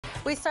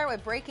We start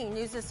with breaking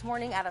news this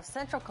morning out of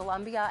Central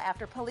Columbia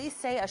after police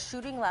say a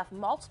shooting left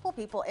multiple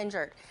people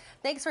injured.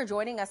 Thanks for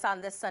joining us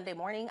on this Sunday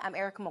morning. I'm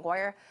Erica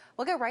McGuire.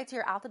 We'll get right to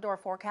your out-the-door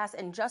forecast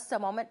in just a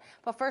moment.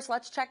 But first,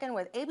 let's check in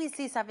with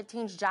ABC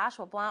 17's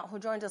Joshua Blount, who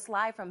joins us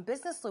live from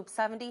Business Loop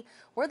 70,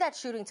 where that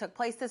shooting took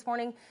place this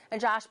morning. And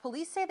Josh,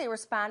 police say they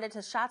responded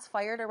to shots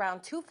fired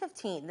around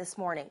 2:15 this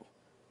morning.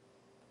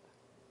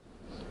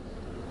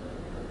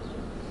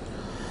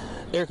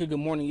 Erica, good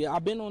morning. Yeah,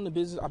 I've been on the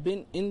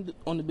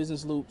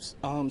business loops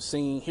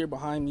scene here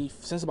behind me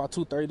since about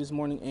 2:30 this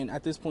morning, and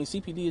at this point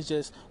CPD is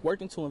just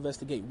working to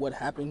investigate what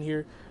happened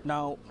here.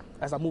 Now,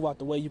 as I move out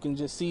the way, you can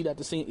just see that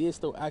the scene is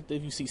still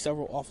active. You see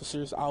several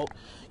officers out,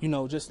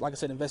 just like I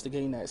said,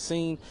 investigating that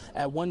scene.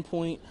 At one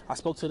point, I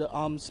spoke to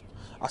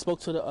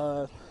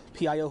the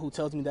PIO, who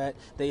tells me that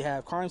they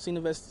have crime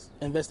scene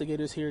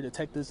investigators here,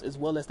 detectives, as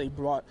well as they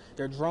brought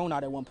their drone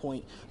out at one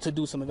point to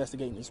do some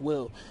investigating as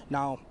well.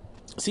 Now,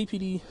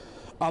 CPD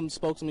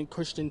spokesman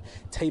Christian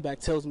Tabak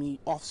tells me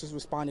officers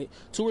responded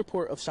to a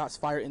report of shots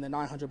fired in the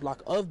 900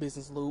 block of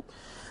Business Loop.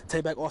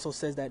 Tabak also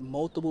says that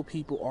multiple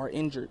people are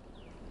injured.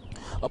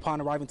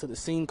 Upon arriving to the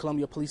scene,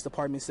 Columbia Police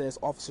Department says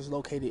officers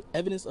located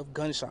evidence of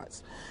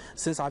gunshots.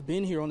 Since I've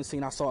been here on the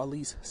scene, I saw at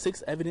least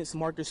 6 evidence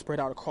markers spread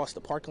out across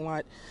the parking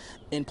lot,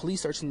 and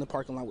police searching the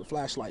parking lot with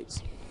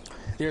flashlights.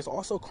 There's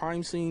also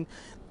crime scene,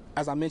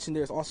 as I mentioned,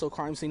 there's also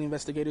crime scene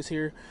investigators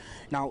here.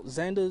 Now,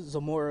 Xander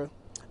Zamora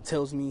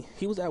tells me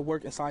he was at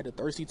work inside the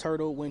Thirsty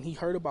Turtle when he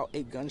heard about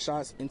 8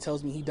 gunshots and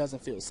tells me he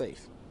doesn't feel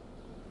safe.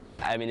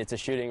 I mean, it's a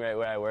shooting right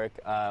where I work.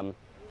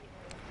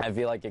 I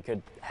feel like it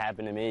could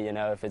happen to me,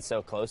 if it's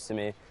so close to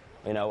me,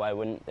 why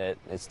wouldn't it?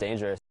 It's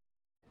dangerous.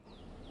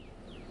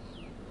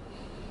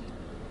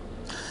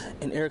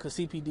 And Erica,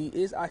 CPD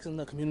is asking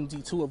the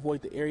community to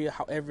avoid the area.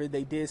 However,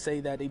 they did say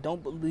that they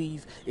don't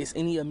believe it's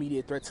any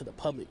immediate threat to the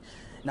public.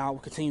 Now,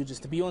 we'll continue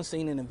just to be on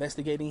scene and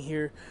investigating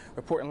here.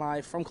 Reporting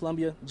live from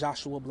Columbia,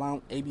 Joshua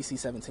Blount, ABC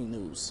 17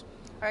 News.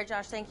 All right,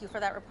 Josh, thank you for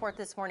that report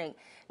this morning.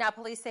 Now,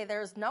 police say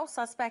there is no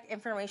suspect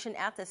information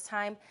at this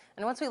time.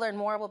 And once we learn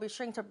more, we'll be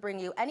sure to bring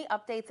you any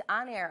updates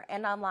on air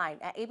and online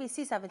at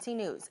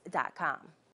abc17news.com.